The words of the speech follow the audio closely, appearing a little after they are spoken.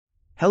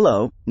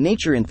Hello,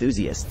 nature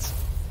enthusiasts.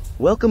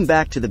 Welcome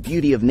back to the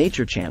Beauty of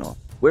Nature channel,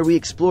 where we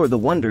explore the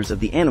wonders of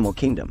the animal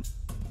kingdom.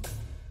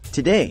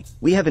 Today,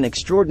 we have an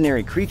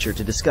extraordinary creature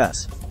to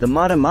discuss, the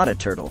mata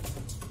turtle.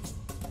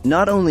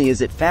 Not only is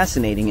it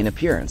fascinating in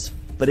appearance,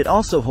 but it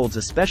also holds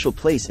a special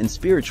place in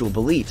spiritual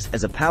beliefs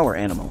as a power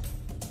animal.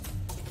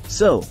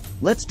 So,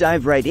 let's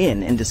dive right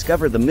in and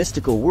discover the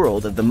mystical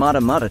world of the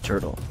mata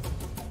turtle.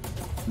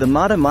 The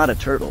mata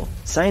turtle,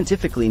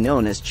 scientifically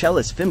known as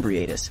Chelys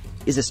fimbriatus,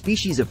 is a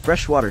species of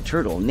freshwater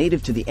turtle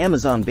native to the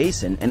Amazon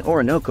basin and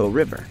Orinoco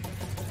River.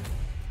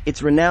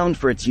 It's renowned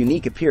for its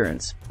unique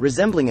appearance,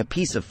 resembling a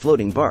piece of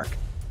floating bark.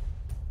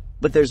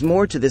 But there's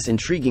more to this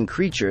intriguing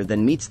creature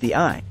than meets the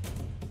eye.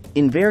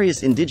 In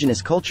various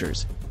indigenous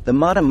cultures, the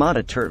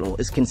mata turtle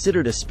is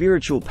considered a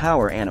spiritual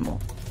power animal,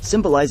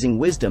 symbolizing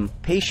wisdom,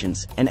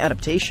 patience, and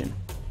adaptation.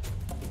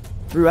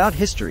 Throughout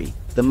history,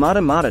 the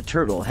mata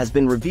turtle has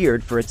been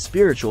revered for its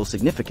spiritual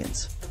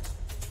significance.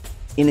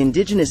 In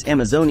indigenous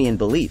Amazonian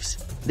beliefs,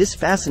 this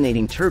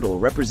fascinating turtle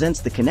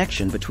represents the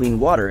connection between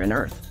water and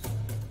earth.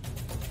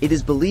 It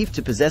is believed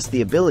to possess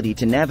the ability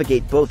to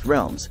navigate both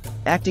realms,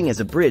 acting as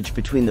a bridge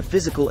between the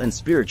physical and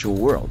spiritual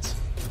worlds.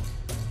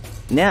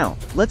 Now,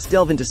 let's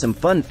delve into some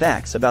fun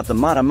facts about the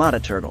mata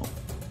turtle.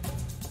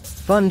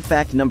 Fun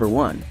fact number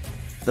 1.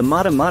 The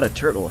mata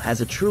turtle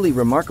has a truly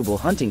remarkable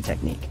hunting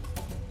technique.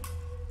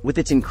 With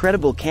its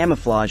incredible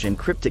camouflage and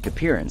cryptic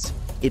appearance,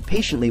 it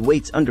patiently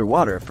waits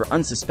underwater for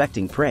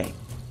unsuspecting prey.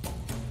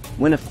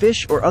 When a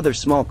fish or other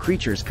small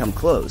creatures come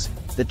close,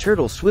 the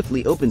turtle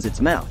swiftly opens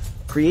its mouth,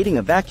 creating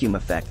a vacuum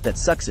effect that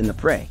sucks in the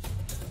prey.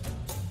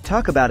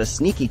 Talk about a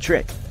sneaky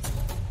trick.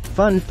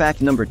 Fun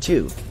fact number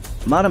 2.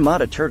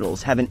 Mata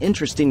turtles have an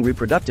interesting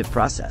reproductive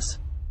process.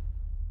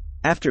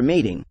 After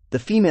mating, the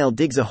female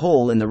digs a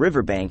hole in the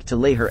riverbank to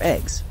lay her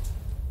eggs.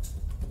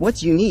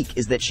 What's unique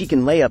is that she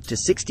can lay up to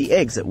 60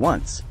 eggs at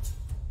once.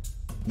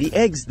 The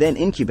eggs then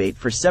incubate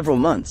for several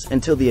months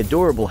until the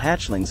adorable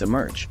hatchlings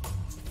emerge.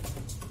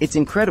 It's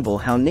incredible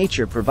how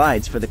nature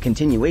provides for the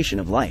continuation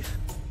of life.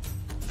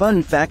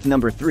 Fun fact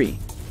number 3.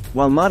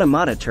 While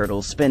mata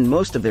turtles spend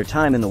most of their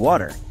time in the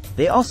water,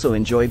 they also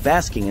enjoy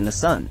basking in the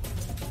sun.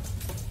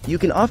 You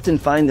can often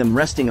find them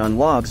resting on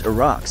logs or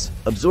rocks,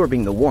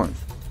 absorbing the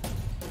warmth.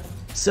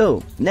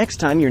 So, next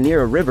time you're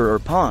near a river or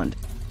pond,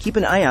 keep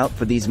an eye out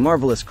for these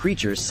marvelous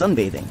creatures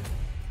sunbathing.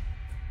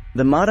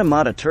 The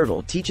mata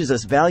turtle teaches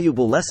us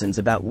valuable lessons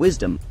about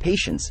wisdom,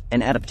 patience,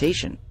 and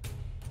adaptation.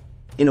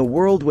 In a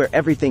world where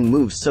everything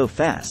moves so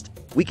fast,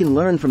 we can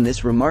learn from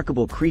this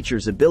remarkable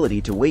creature's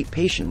ability to wait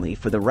patiently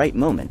for the right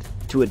moment,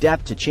 to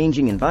adapt to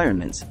changing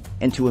environments,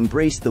 and to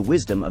embrace the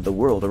wisdom of the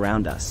world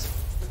around us.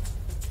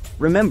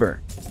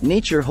 Remember,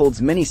 nature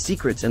holds many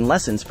secrets and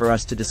lessons for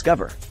us to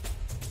discover.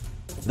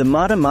 The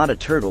mata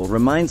turtle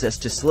reminds us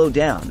to slow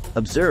down,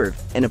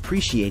 observe, and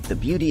appreciate the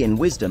beauty and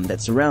wisdom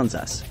that surrounds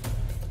us.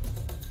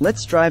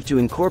 Let's strive to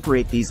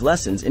incorporate these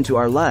lessons into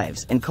our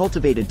lives and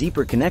cultivate a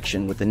deeper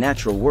connection with the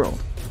natural world.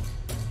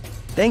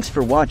 Thanks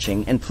for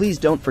watching, and please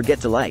don't forget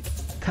to like,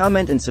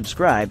 comment and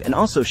subscribe, and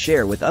also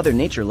share with other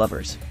nature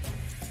lovers.